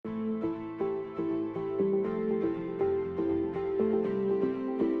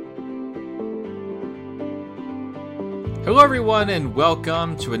Hello everyone and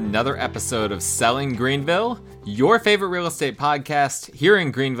welcome to another episode of Selling Greenville, your favorite real estate podcast here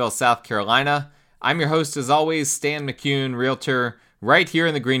in Greenville, South Carolina. I'm your host as always, Stan McCune, realtor right here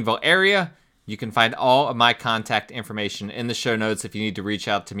in the Greenville area. You can find all of my contact information in the show notes if you need to reach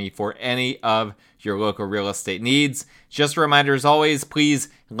out to me for any of your local real estate needs. Just a reminder as always, please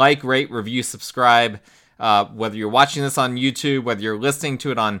like, rate, review, subscribe. Whether you're watching this on YouTube, whether you're listening to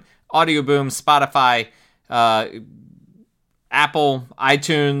it on Audio Boom, Spotify, Apple,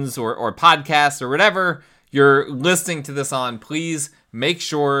 iTunes, or podcasts, or whatever you're listening to this on, please make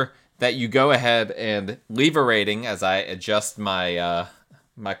sure that you go ahead and leave a rating as I adjust my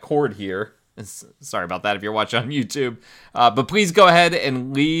my cord here. Sorry about that if you're watching on YouTube. But please go ahead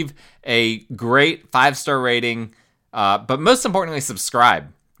and leave a great 5-star rating. But most importantly,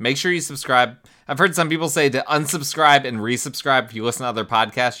 subscribe. Make sure you subscribe. I've heard some people say to unsubscribe and resubscribe. If you listen to other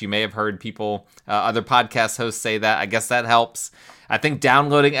podcasts, you may have heard people, other podcast hosts say that. I guess that helps. I think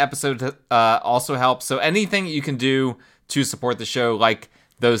downloading episodes also helps. So anything you can do to support the show, like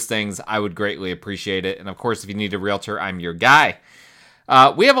those things, I would greatly appreciate it. And of course, if you need a realtor, I'm your guy.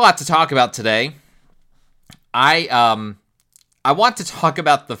 We have a lot to talk about today. I want to talk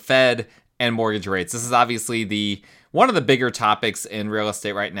about the Fed and mortgage rates. This is obviously one of the bigger topics in real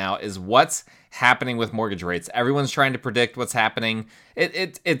estate right now is what's happening with mortgage rates. Everyone's trying to predict what's happening.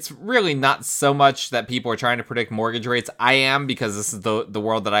 It's really not so much that people are trying to predict mortgage rates. I am, because this is the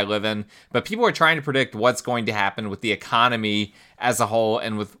world that I live in. But people are trying to predict what's going to happen with the economy as a whole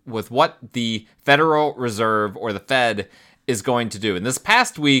and with what the Federal Reserve or the Fed is going to do. And this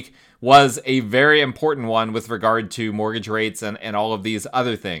past week was a very important one with regard to mortgage rates and all of these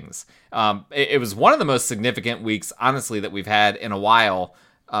other things. It was one of the most significant weeks, honestly, that we've had in a while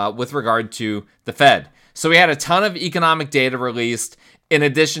with regard to the Fed. So we had a ton of economic data released, in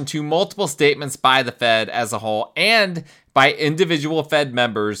addition to multiple statements by the Fed as a whole and by individual Fed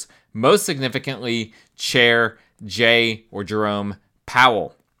members, most significantly Chair Jerome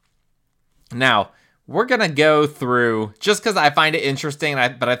Powell. Now, we're going to go through, just because I find it interesting,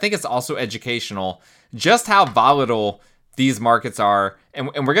 but I think it's also educational, just how volatile these markets are. And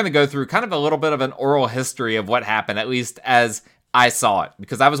we're going to go through kind of a little bit of an oral history of what happened, at least as I saw it,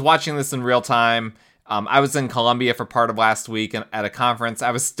 because I was watching this in real time. I was in Columbia for part of last week at a conference.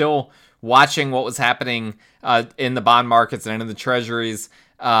 I was still watching what was happening in the bond markets and in the treasuries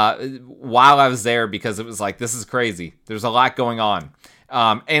while I was there, because it was like, this is crazy. There's a lot going on.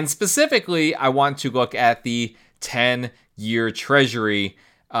 And specifically, I want to look at the 10-year treasury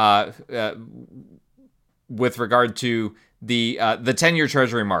with regard to the 10-year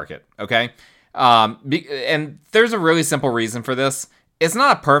treasury market, okay? And there's a really simple reason for this. It's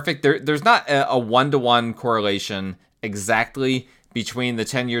not a perfect, there's not a one-to-one correlation exactly between the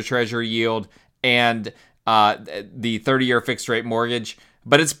 10-year treasury yield and the 30-year fixed rate mortgage,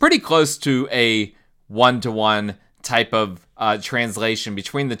 but it's pretty close to a one-to-one type of translation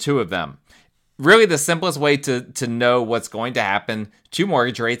between the two of them. Really, the simplest way to know what's going to happen to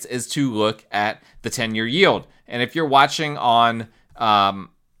mortgage rates is to look at the 10-year yield. And if you're watching on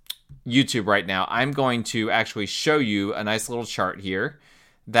YouTube right now, I'm going to actually show you a nice little chart here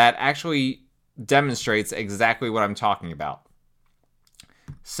that actually demonstrates exactly what I'm talking about.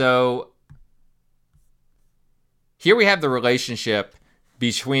 So here we have the relationship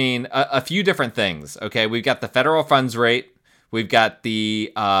between a few different things. Okay, we've got the federal funds rate, we've got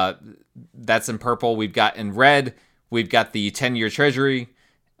the that's in purple, we've got in red, we've got the 10-year treasury,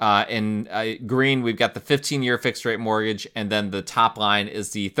 in green, we've got the 15-year fixed rate mortgage, and then the top line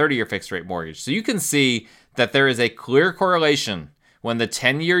is the 30-year fixed rate mortgage. So you can see that there is a clear correlation. When the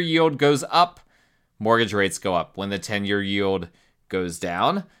 10-year yield goes up, mortgage rates go up. When the 10-year yield goes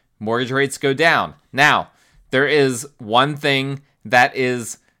down, mortgage rates go down. Now, there is one thing that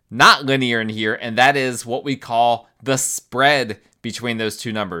is not linear in here, and that is what we call the spread between those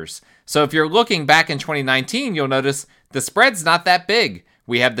two numbers. So if you're looking back in 2019, you'll notice the spread's not that big.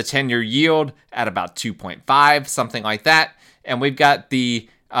 We have the 10-year yield at about 2.5, something like that. And we've got the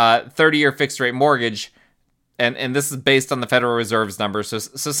 30-year fixed rate mortgage. And this is based on the Federal Reserve's numbers.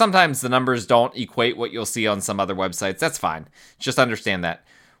 So sometimes the numbers don't equate what you'll see on some other websites. That's fine. Just understand that.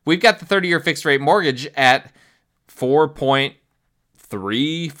 We've got the 30-year fixed rate mortgage at 4.3,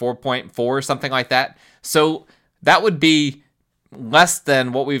 4.4, something like that. So that would be less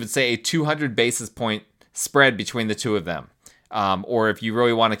than what we would say a 200 basis point spread between the two of them. Or if you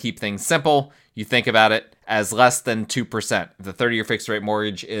really want to keep things simple, you think about it as less than 2%. If the 30-year fixed rate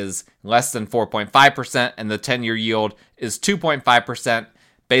mortgage is less than 4.5% and the 10-year yield is 2.5%,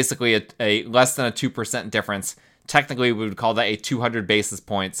 basically a less than a 2% difference. Technically, we would call that a 200 basis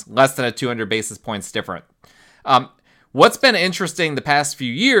points, less than a 200 basis points different. What's been interesting the past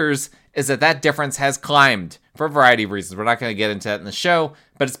few years is that difference has climbed for a variety of reasons. We're not going to get into that in the show,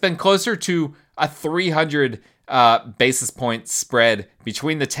 but it's been closer to a 300 basis point spread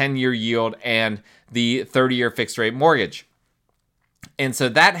between the 10-year yield and the 30-year fixed rate mortgage. And so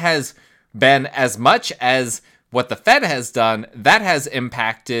that has been, as much as what the Fed has done, that has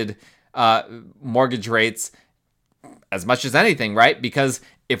impacted mortgage rates as much as anything, right? Because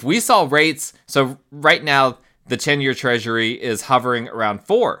if we saw rates, so right now the 10-year treasury is hovering around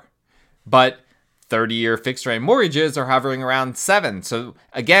 4, but 30-year fixed rate mortgages are hovering around 7. So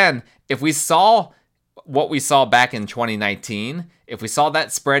again, if we saw what we saw back in 2019, if we saw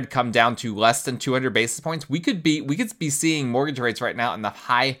that spread come down to less than 200 basis points, we could be seeing mortgage rates right now in the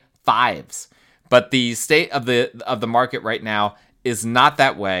high 5s. But the state of the market right now is not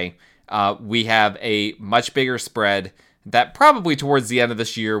that way. We have a much bigger spread that probably towards the end of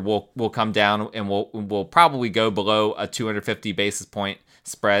this year will come down, and will probably go below a 250 basis point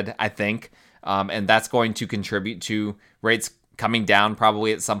spread, I think. And that's going to contribute to rates coming down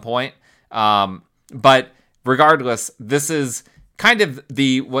probably at some point. But regardless, this is kind of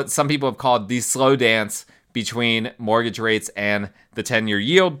what some people have called the slow dance between mortgage rates and the 10-year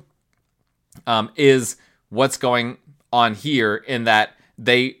yield, is what's going on here, in that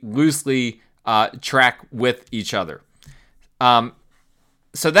they loosely track with each other.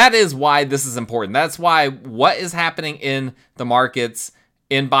 So that is why this is important. That's why what is happening in the markets,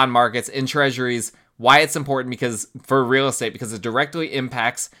 in bond markets, in treasuries, why it's important, because for real estate, because it directly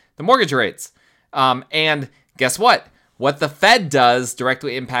impacts the mortgage rates. And guess what? What the Fed does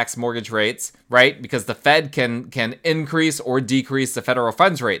directly impacts mortgage rates, right? Because the Fed can increase or decrease the federal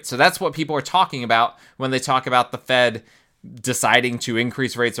funds rate. So that's what people are talking about when they talk about the Fed deciding to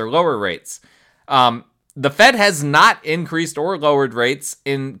increase rates or lower rates. The Fed has not increased or lowered rates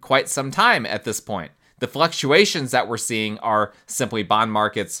in quite some time at this point. The fluctuations that we're seeing are simply bond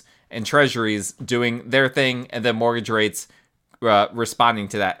markets and treasuries doing their thing, and then mortgage rates responding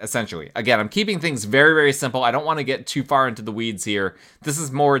to that, essentially. Again, I'm keeping things very, very simple. I don't want to get too far into the weeds here. This is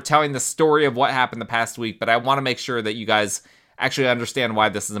more telling the story of what happened the past week, but I want to make sure that you guys actually understand why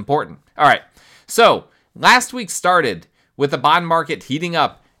this is important. All right, so last week started with the bond market heating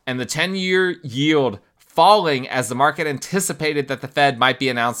up and the 10-year yield falling as the market anticipated that the Fed might be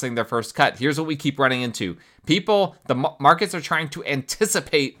announcing their first cut. Here's what we keep running into. The markets are trying to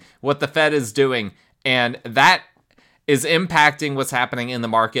anticipate what the Fed is doing, and that is impacting what's happening in the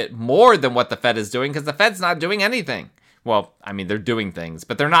market more than what the Fed is doing, because the Fed's not doing anything. Well, I mean, they're doing things,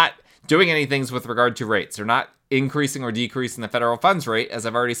 but they're not doing any things with regard to rates. They're not increasing or decreasing the federal funds rate, as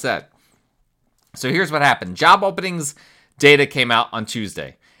I've already said. So here's what happened. Job openings data came out on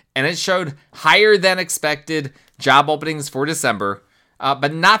Tuesday, and it showed higher than expected job openings for December,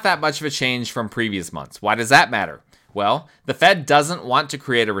 but not that much of a change from previous months. Why does that matter? Well, the Fed doesn't want to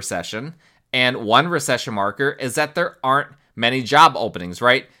create a recession, and one recession marker is that there aren't many job openings,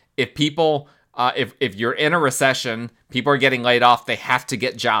 right? If people, if you're in a recession, people are getting laid off, they have to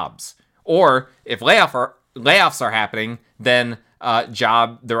get jobs. Or if layoffs are happening, then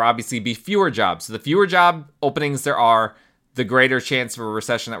there obviously be fewer jobs. So the fewer job openings there are, the greater chance of a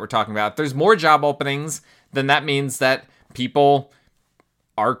recession that we're talking about. If there's more job openings, then that means that people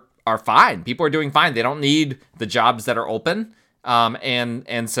are fine. People are doing fine. They don't need the jobs that are open.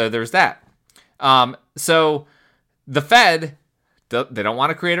 And so there's that. So the Fed, they don't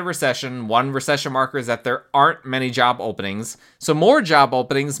want to create a recession. One recession marker is that there aren't many job openings. So more job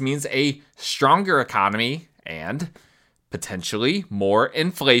openings means a stronger economy and potentially more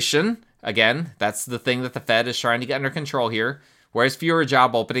inflation. Again, that's the thing that the Fed is trying to get under control here. Whereas fewer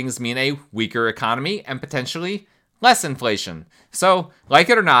job openings mean a weaker economy and potentially less inflation. So,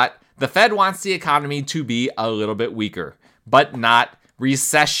 like it or not, the Fed wants the economy to be a little bit weaker, but not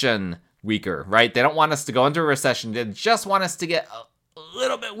recession weaker, right? They don't want us to go into a recession. They just want us to get a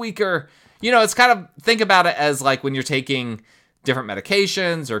little bit weaker. You know, it's kind of, think about it as like when you're taking different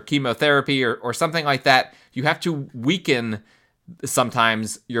medications or chemotherapy or something like that. You have to weaken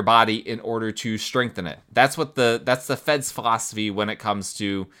sometimes your body in order to strengthen it. That's the Fed's philosophy when it comes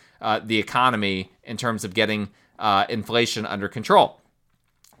to the economy in terms of getting inflation under control.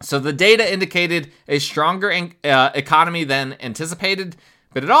 So the data indicated a stronger economy than anticipated,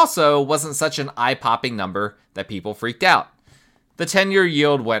 but it also wasn't such an eye-popping number that people freaked out. The 10-year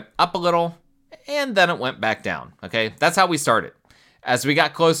yield went up a little, and then it went back down. Okay, that's how we started. As we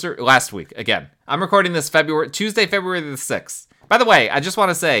got closer last week, again, I'm recording this Tuesday, February the 6th. By the way, I just want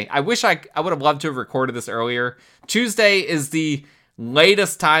to say, I wish I would have loved to have recorded this earlier. Tuesday is the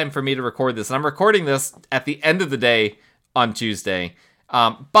latest time for me to record this, and I'm recording this at the end of the day on Tuesday.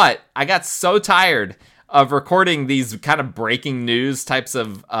 But I got so tired of recording these kind of breaking news types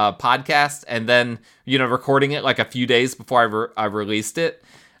of podcasts and then, recording it like a few days before I released it.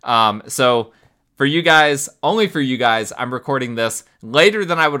 So for you guys, only for you guys, I'm recording this later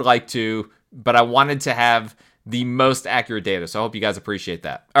than I would like to, but I wanted to have the most accurate data. So I hope you guys appreciate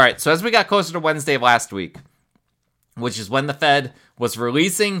that. All right. So as we got closer to Wednesday of last week, which is when the Fed was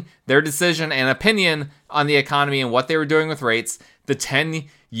releasing their decision and opinion on the economy and what they were doing with rates, the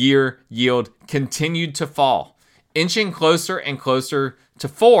 10-year yield continued to fall, inching closer and closer to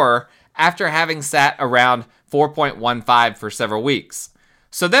 4 after having sat around 4.15 for several weeks.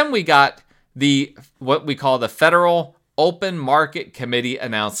 So then we got what we call the Federal Open Market Committee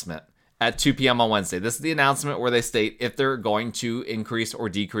announcement at 2 p.m. on Wednesday. This is the announcement where they state if they're going to increase or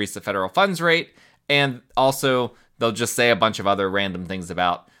decrease the federal funds rate, and also they'll just say a bunch of other random things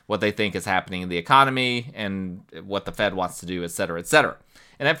about what they think is happening in the economy and what the Fed wants to do, et cetera, et cetera.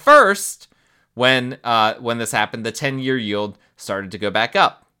 And at first, when this happened, the 10-year yield started to go back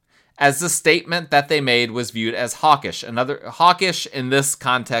up, as the statement that they made was viewed as hawkish. Hawkish in this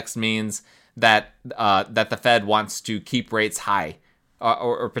context means that the Fed wants to keep rates high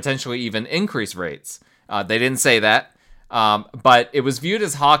or potentially even increase rates. They didn't say that. But it was viewed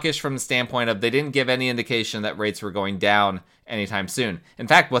as hawkish from the standpoint of they didn't give any indication that rates were going down anytime soon. In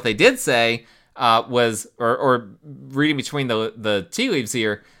fact, what they did say was, or reading between the tea leaves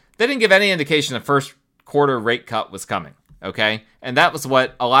here, they didn't give any indication the first quarter rate cut was coming, okay? And that was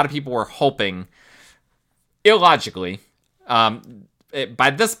what a lot of people were hoping, illogically. By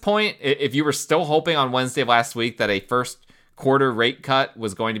this point, if you were still hoping on Wednesday of last week that a first quarter rate cut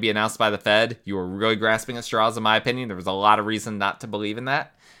was going to be announced by the Fed, you were really grasping at straws, in my opinion. There was a lot of reason not to believe in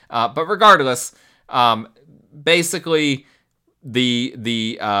that. But regardless, basically the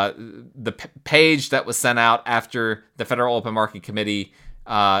page that was sent out after the Federal Open Market Committee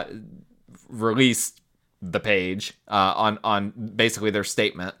released the page on basically their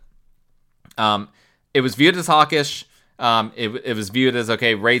statement, it was viewed as hawkish. It was viewed as,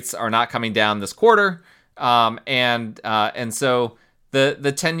 okay, rates are not coming down this quarter. And so the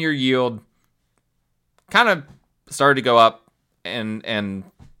 10-year yield kind of started to go up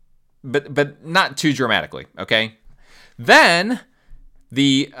but not too dramatically. Okay. Then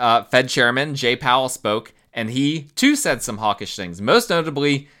the Fed chairman, Jay Powell, spoke, and he too said some hawkish things. Most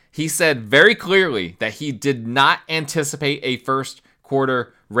notably, he said very clearly that he did not anticipate a first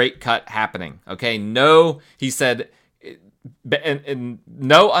quarter rate cut happening. Okay. No, he said in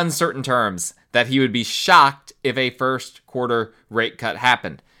no uncertain terms that he would be shocked if a first quarter rate cut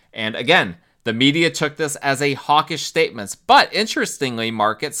happened. And again, the media took this as a hawkish statement, but interestingly,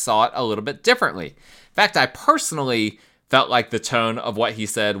 markets saw it a little bit differently. In fact, I personally felt like the tone of what he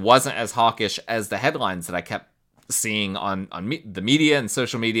said wasn't as hawkish as the headlines that I kept seeing on the media and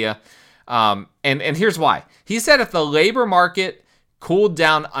social media. And here's why. He said if the labor market cooled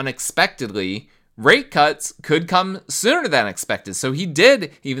down unexpectedly, rate cuts could come sooner than expected. So he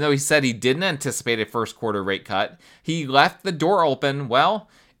did, even though he said he didn't anticipate a first quarter rate cut, he left the door open. Well,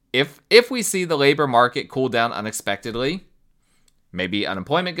 if we see the labor market cool down unexpectedly, maybe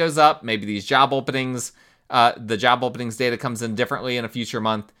unemployment goes up, maybe these job openings, the job openings data comes in differently in a future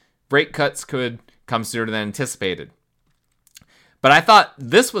month, rate cuts could come sooner than anticipated. But I thought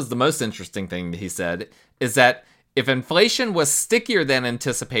this was the most interesting thing that he said, is that if inflation was stickier than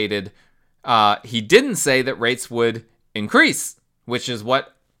anticipated, he didn't say that rates would increase, which is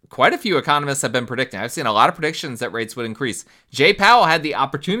what quite a few economists have been predicting. I've seen a lot of predictions that rates would increase. Jay Powell had the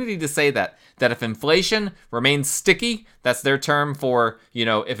opportunity to say that if inflation remains sticky, that's their term for,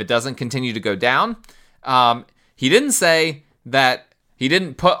 if it doesn't continue to go down. He didn't say that, he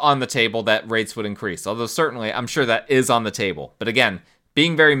didn't put on the table that rates would increase, although certainly I'm sure that is on the table. But again,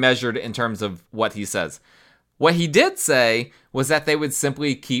 being very measured in terms of what he says. What he did say was that they would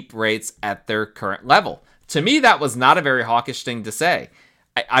simply keep rates at their current level. To me, that was not a very hawkish thing to say.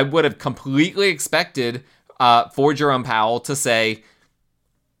 I would have completely expected for Jerome Powell to say,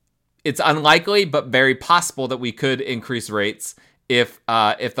 it's unlikely, but very possible that we could increase rates if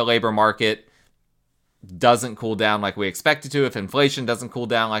the labor market doesn't cool down like we expect it to, if inflation doesn't cool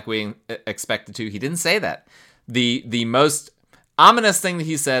down like we expect it to. He didn't say that. The most ominous thing that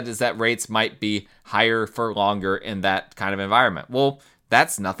he said is that rates might be higher for longer in that kind of environment. Well,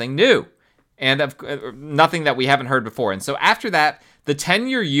 that's nothing new and nothing that we haven't heard before. And so after that, the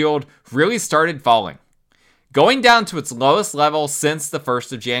 10-year yield really started falling, going down to its lowest level since the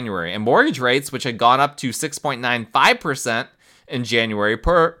 1st of January. And mortgage rates, which had gone up to 6.95% in January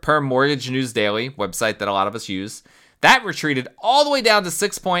per Mortgage News Daily, website that a lot of us use, that retreated all the way down to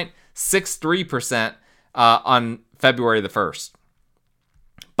 6.63% on February the 1st.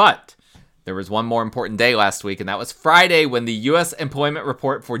 But there was one more important day last week, and that was Friday when the U.S. employment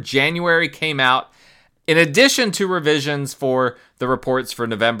report for January came out, in addition to revisions for the reports for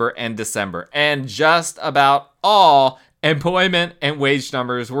November and December. And just about all employment and wage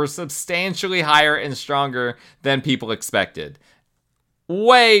numbers were substantially higher and stronger than people expected.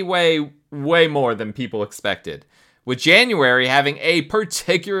 Way, way, way more than people expected. With January having a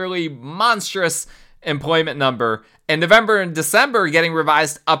particularly monstrous employment number, and November and December getting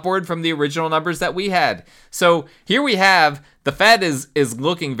revised upward from the original numbers that we had. So here we have the Fed is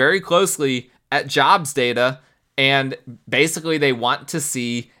looking very closely at jobs data, and basically they want to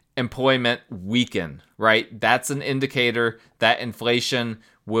see employment weaken, right? That's an indicator that inflation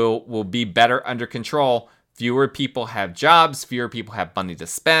will be better under control. Fewer people have jobs, fewer people have money to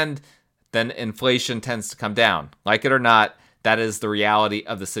spend, then inflation tends to come down. Like it or not, that is the reality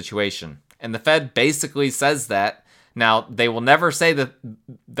of the situation. And the Fed basically says that. Now, they will never say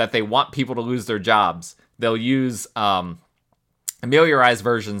that they want people to lose their jobs. They'll use ameliorized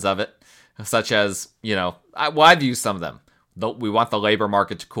versions of it, such as, I've used some of them. We want the labor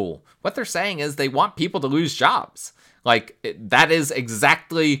market to cool. What they're saying is they want people to lose jobs. That is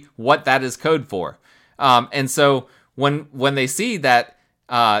exactly what that is code for. And so when they see that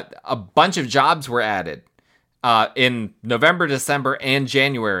a bunch of jobs were added in November, December, and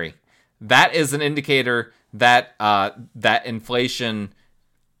January, that is an indicator that that inflation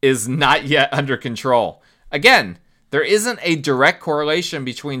is not yet under control. Again, there isn't a direct correlation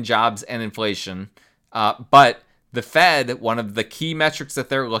between jobs and inflation, but the Fed, one of the key metrics that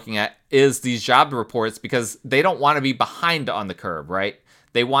they're looking at is these job reports, because they don't want to be behind on the curve, right?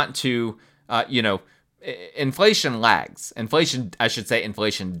 They want to, inflation lags. Inflation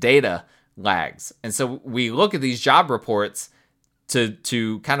data lags. And so we look at these job reports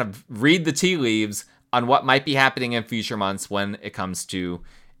to kind of read the tea leaves on what might be happening in future months when it comes to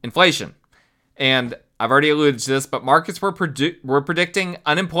inflation. And I've already alluded to this, but markets were predicting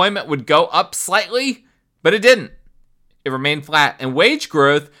unemployment would go up slightly, but it didn't. It remained flat, and wage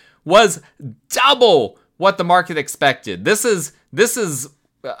growth was double what the market expected. This is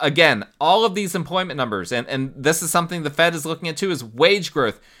again, all of these employment numbers, and this is something the Fed is looking at too, is wage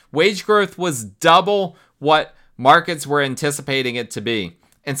growth. Wage growth was double what markets were anticipating it to be.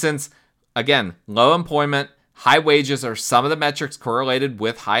 And since, again, low employment, high wages are some of the metrics correlated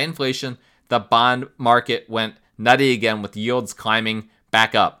with high inflation, the bond market went nutty again with yields climbing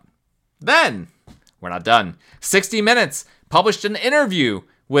back up. Then, we're not done. 60 Minutes published an interview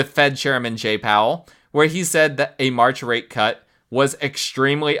with Fed Chairman Jay Powell, where he said that a March rate cut was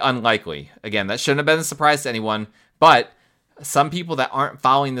extremely unlikely. Again, that shouldn't have been a surprise to anyone, but some people that aren't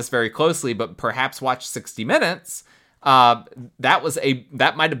following this very closely, but perhaps watch 60 Minutes,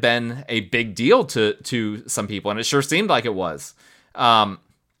 that might have been a big deal to some people, and it sure seemed like it was.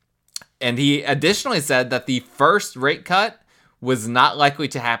 And he additionally said that the first rate cut was not likely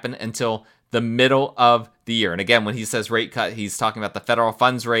to happen until the middle of the year. And again, when he says rate cut, he's talking about the federal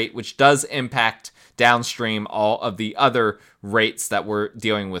funds rate, which does impact downstream all of the other rates that we're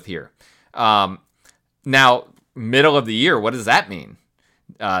dealing with here. Now, middle of the year, what does that mean?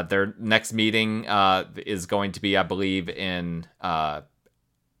 Their next meeting is going to be, I believe, in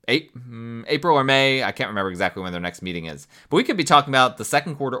April or May. I can't remember exactly when their next meeting is. But we could be talking about the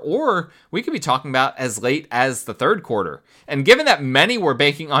second quarter, or we could be talking about as late as the third quarter. And given that many were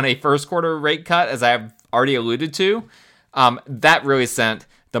banking on a first quarter rate cut, as I've already alluded to, that really sent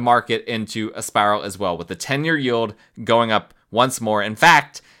the market into a spiral as well, with the 10-year yield going up once more. In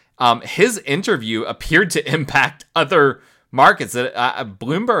fact, his interview appeared to impact other markets.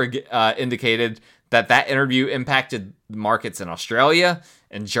 Bloomberg indicated that interview impacted markets in Australia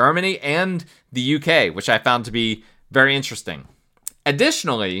and Germany and the UK, which I found to be very interesting.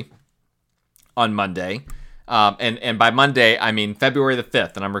 Additionally, on Monday, and by Monday, I mean February the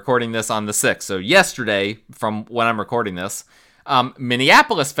 5th, and I'm recording this on the 6th. So yesterday, from when I'm recording this,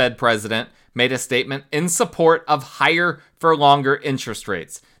 Minneapolis Fed president made a statement in support of higher for longer interest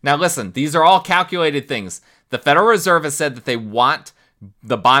rates. Now listen, these are all calculated things. The Federal Reserve has said that they want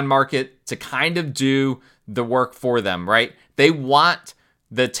the bond market to kind of do the work for them, right? They want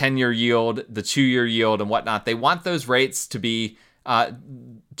the 10-year yield, the 2-year yield, and whatnot. They want those rates to be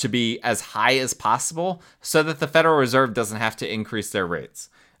as high as possible so that the Federal Reserve doesn't have to increase their rates.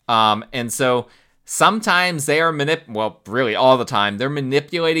 And so sometimes they are really all the time, they're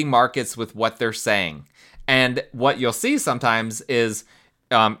manipulating markets with what they're saying. And what you'll see sometimes is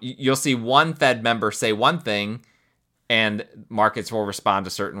you'll see one Fed member say one thing, and markets will respond a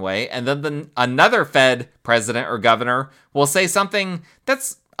certain way. And then another Fed president or governor will say something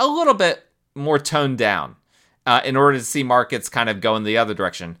that's a little bit more toned down in order to see markets kind of go in the other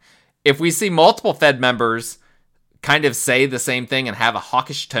direction. if we see multiple Fed members kind of say the same thing and have a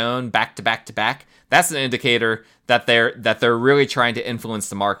hawkish tone back to back to back, that's an indicator that they're really trying to influence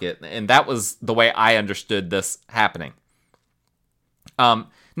the market. And that was the way I understood this happening.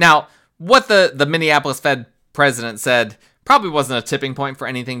 Now, what the Minneapolis Fed president said probably wasn't a tipping point for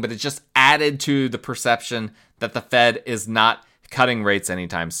anything, but it just added to the perception that the Fed is not cutting rates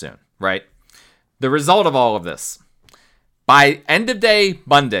anytime soon, right? The result of all of this, by end of day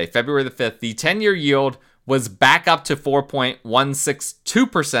Monday, February the 5th, the 10-year yield was back up to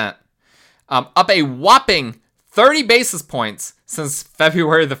 4.162%, up a whopping 30 basis points since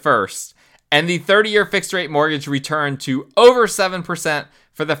February the 1st. And the 30-year fixed rate mortgage returned to over 7%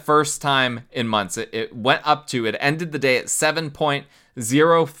 for the first time in months. It went up to, it ended the day at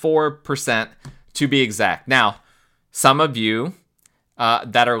 7.04% to be exact. Now, some of you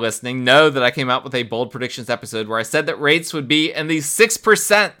that are listening know that I came out with a bold predictions episode where I said that rates would be in the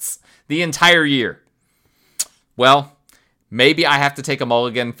 6% the entire year. Well, maybe I have to take a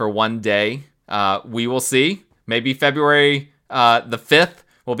mulligan for one day. We will see. Maybe February the 5th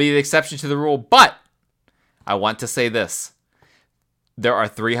will be the exception to the rule. But I want to say this. There are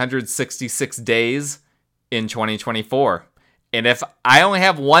 366 days in 2024. And if I only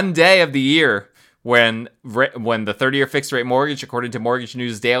have one day of the year when the 30-year fixed rate mortgage, according to Mortgage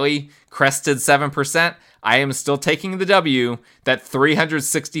News Daily, crested 7%, I am still taking the W that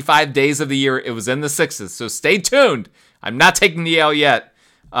 365 days of the year it was in the sixes. So stay tuned. I'm not taking the L yet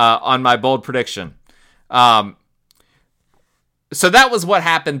on my bold prediction. So that was what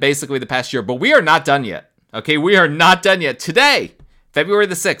happened basically the past year. But we are not done yet. Okay, we are not done yet. Today, February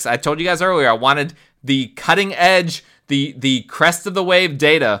the 6th, I told you guys earlier, I wanted the cutting edge, the crest of the wave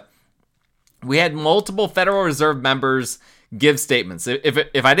data. We had multiple Federal Reserve members give statements.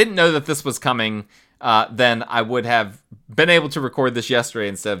 If I didn't know that this was coming, then I would have been able to record this yesterday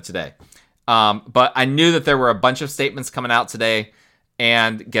instead of today. But I knew that there were a bunch of statements coming out today.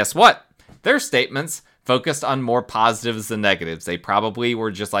 And guess what? Their statements focused on more positives than negatives. They probably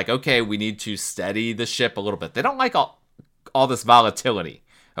were just like, okay, we need to steady the ship a little bit. They don't like all this volatility,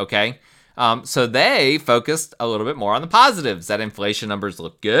 okay? So they focused a little bit more on the positives. That inflation numbers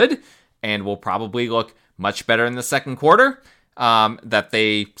look good and will probably look much better in the second quarter. That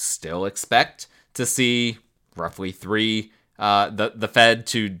they still expect to see roughly the Fed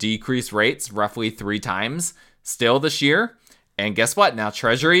to decrease rates roughly 3 times still this year. And guess what? Now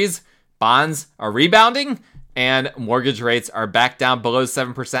Treasuries, bonds are rebounding and mortgage rates are back down below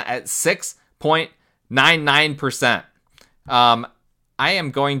 7% at 6.99%. I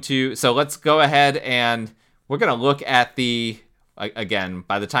am going to, so let's go ahead and we're going to look at again,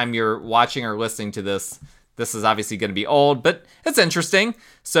 by the time you're watching or listening to this, this is obviously going to be old, but it's interesting.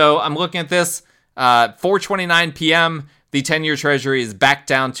 So I'm looking at this, 4:29 p.m., the 10-year Treasury is back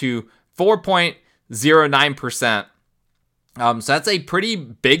down to 4.09%. So that's a pretty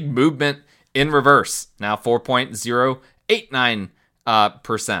big movement in reverse. Now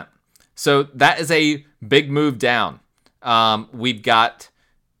 4.089%. So that is a big move down. We've got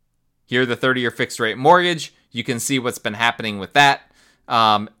here the 30-year fixed rate mortgage. You can see what's been happening with that.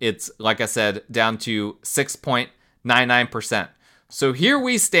 It's, like I said, down to 6.99%. So here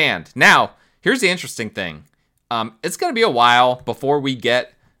we stand. Now, here's the interesting thing. It's going to be a while before we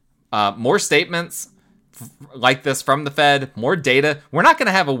get more statements like this from the Fed, more data. We're not going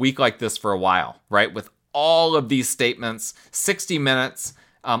to have a week like this for a while, right? With all of these statements, 60 minutes,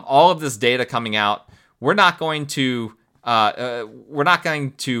 all of this data coming out. We're not going to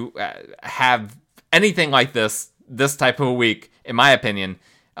have anything like this type of a week, in my opinion,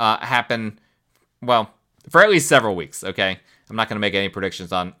 happen, well, for at least several weeks, okay? I'm not going to make any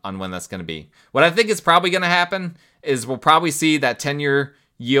predictions on when that's going to be. What I think is probably going to happen is we'll probably see that 10-year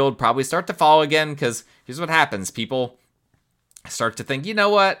yield probably start to fall again, because here's what happens. People start to think, you know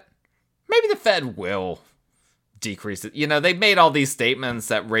what? Maybe the Fed will decrease it. You know, they've made all these statements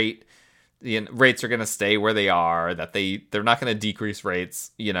that rates are going to stay where they are, that they're not going to decrease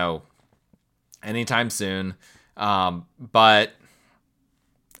rates, you know, anytime soon. But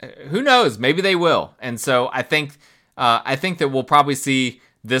who knows? Maybe they will. And so I think that we'll probably see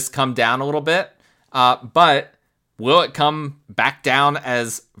this come down a little bit. But will it come back down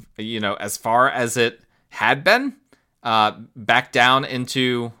as far as it had been? Back down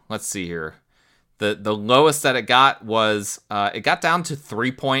into, let's see here. The lowest that it got was, it got down to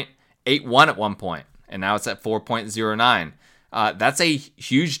 3.81 at one point, and now it's at 4.09. That's a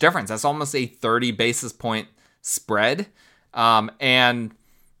huge difference. That's almost a 30 basis point spread. And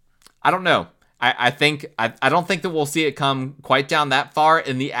I don't know. I don't think that we'll see it come quite down that far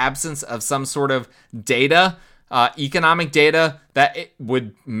in the absence of some sort of data economic data that it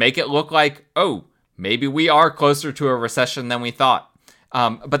would make it look like, oh, maybe we are closer to a recession than we thought.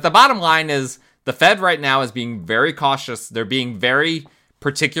 But the bottom line is the Fed right now is being very cautious. They're being very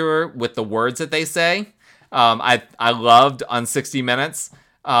particular with the words that they say. I loved on 60 Minutes.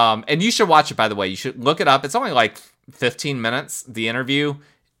 And you should watch it, by the way. You should look it up. It's only like 15 minutes, the interview.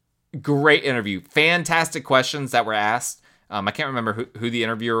 Great interview. Fantastic questions that were asked. I can't remember who the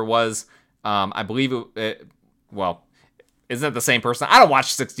interviewer was. I believe isn't it the same person? I don't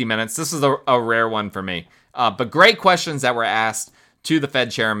watch 60 Minutes. This is a rare one for me. But great questions that were asked to the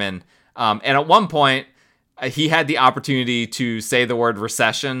Fed chairman. And at one point, he had the opportunity to say the word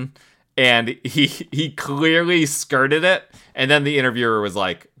recession, and he clearly skirted it. And then the interviewer was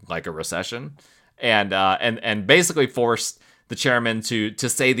like a recession, and basically forced the chairman to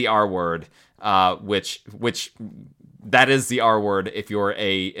say the R word, which that is the R word if you're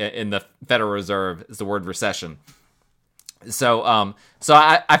in the Federal Reserve, is the word recession. So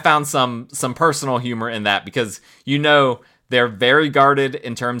I found some personal humor in that, because they're very guarded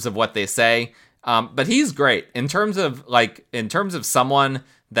in terms of what they say. But he's great in terms of someone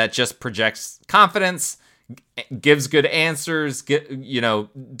that just projects confidence, gives good answers,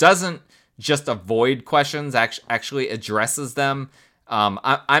 doesn't just avoid questions, actually addresses them.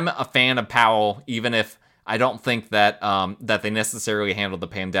 I'm a fan of Powell, even if I don't think that they necessarily handled the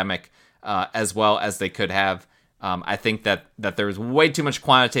pandemic as well as they could have. I think that there's way too much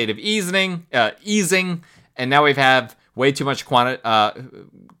quantitative easing, and now we have way too much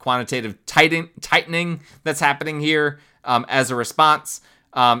quantitative tightening that's happening here as a response.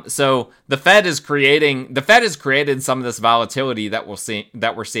 So the Fed has created some of this volatility that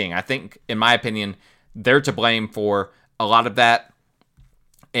we're seeing. I think, in my opinion, they're to blame for a lot of that.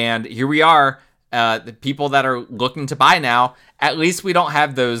 And here we are, the people that are looking to buy now. At least we don't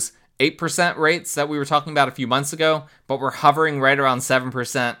have those 8% rates that we were talking about a few months ago, but we're hovering right around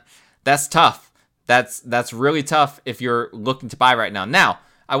 7%. That's tough. That's really tough if you're looking to buy right now. Now,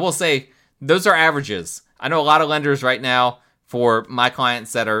 I will say those are averages. I know a lot of lenders right now, for my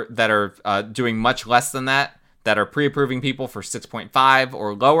clients that are doing much less than that are pre-approving people for 6.5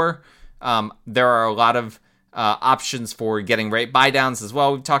 or lower. There are a lot of options for getting rate buy downs as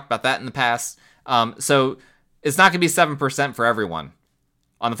well. We've talked about that in the past. So it's not going to be 7% for everyone.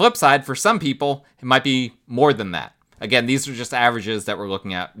 On the flip side, for some people, it might be more than that. Again, these are just averages that we're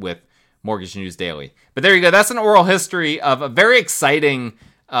looking at with Mortgage News Daily. But there you go. That's an oral history of a very exciting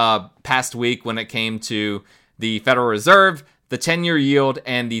past week when it came to the Federal Reserve, the 10-year yield,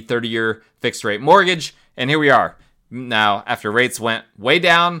 and the 30-year fixed rate mortgage. And here we are. Now, after rates went way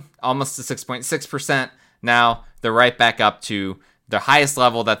down, almost to 6.6%, now they're right back up to the highest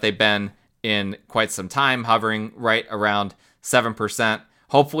level that they've been in quite some time, hovering right around 7%.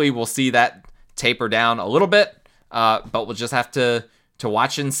 Hopefully, we'll see that taper down a little bit, but we'll just have to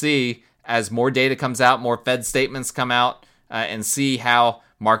watch and see as more data comes out, more Fed statements come out, and see how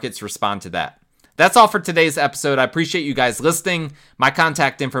markets respond to that. That's all for today's episode. I appreciate you guys listening. My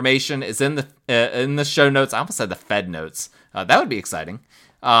contact information is in the show notes. I almost said the Fed notes. That would be exciting.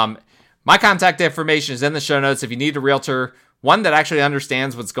 My contact information is in the show notes. If you need a realtor, one that actually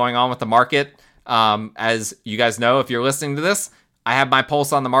understands what's going on with the market, as you guys know, if you're listening to this, I have my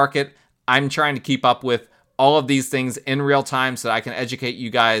pulse on the market. I'm trying to keep up with all of these things in real time so that I can educate you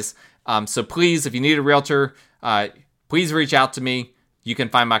guys. So please, if you need a realtor, please reach out to me. You can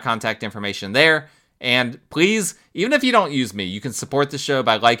find my contact information there. And please, even if you don't use me, you can support the show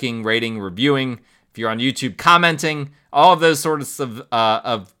by liking, rating, reviewing. If you're on YouTube, commenting, all of those sorts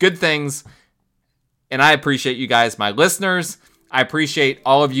of good things. And I appreciate you guys, my listeners. I appreciate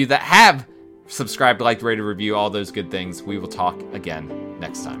all of you that have subscribed, liked, rated, review, all those good things. We will talk again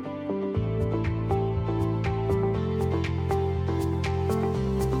next time.